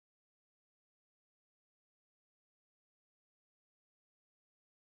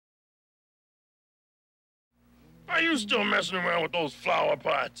Are you still messing around with those flower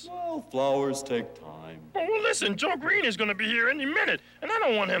pots? Well, flowers take time. Well, listen, Joe Greene is going to be here any minute, and I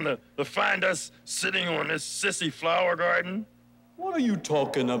don't want him to find us sitting on this sissy flower garden. What are you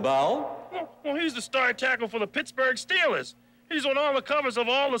talking about? Well, he's the star tackle for the Pittsburgh Steelers. He's on all the covers of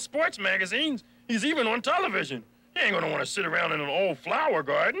all the sports magazines. He's even on television. He ain't going to want to sit around in an old flower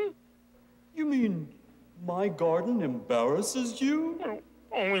garden. You mean my garden embarrasses you? Well,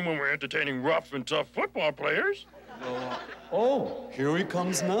 only when we're entertaining rough and tough football players. Oh, here he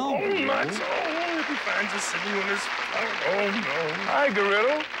comes now. Oh, nuts. Oh, if he finds us sitting on this... Oh, no. Hi,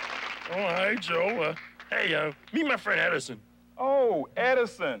 Goriddle. Oh, hi, Joe. Hey, meet my friend Edison. Oh,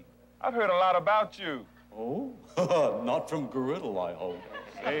 Edison. I've heard a lot about you. Oh, not from Goriddle, I hope.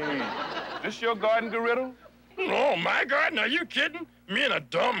 Hey, this your garden, Goriddle? No, my garden? Are you kidding? Me in a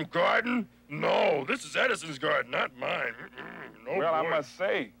dumb garden? No, this is Edison's garden, not mine. No, well, boy. I must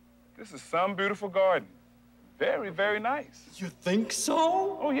say, this is some beautiful garden. Very, very nice. You think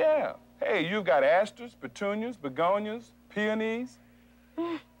so? Oh, yeah. Hey, you've got asters, petunias, begonias, peonies.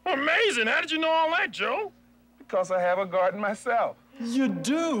 Amazing. How did you know all that, Joe? Because I have a garden myself. You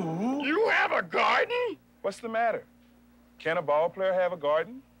do? You have a garden? What's the matter? Can a ball player have a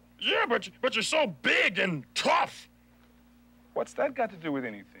garden? Yeah, but you're so big and tough. What's that got to do with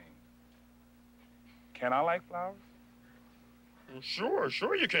anything? Can I like flowers?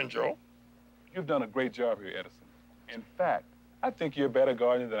 Sure you can, Joe. You've done a great job here, Edison. In fact, I think you're a better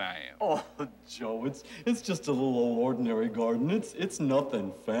gardener than I am. Oh, Joe, it's just a little old ordinary garden. It's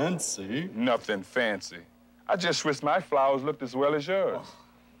nothing fancy. Nothing fancy. I just wish my flowers looked as well as yours. Oh.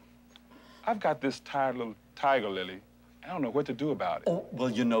 I've got this tired little tiger lily. I don't know what to do about it. Oh, well,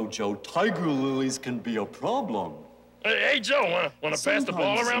 you know, Joe, tiger lilies can be a problem. Hey, Joe, wanna pass the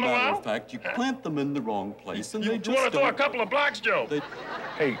ball around a while? As a matter of fact, you plant them in the wrong place, and they just wanna throw a couple of blocks, Joe?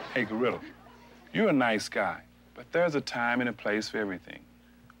 Hey, Goriddle, you're a nice guy, but there's a time and a place for everything.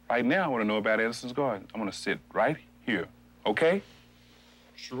 Right now, I want to know about Edison's garden. I'm going to sit right here, okay?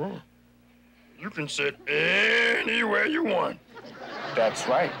 Sure. You can sit anywhere you want. That's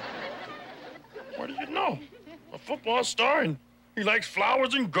right. What do you know? A football star, and he likes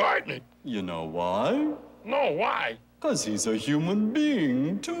flowers and gardening. You know why? No, why? 'Cause he's a human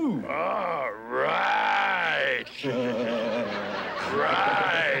being, too. All right.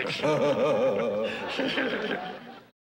 Right.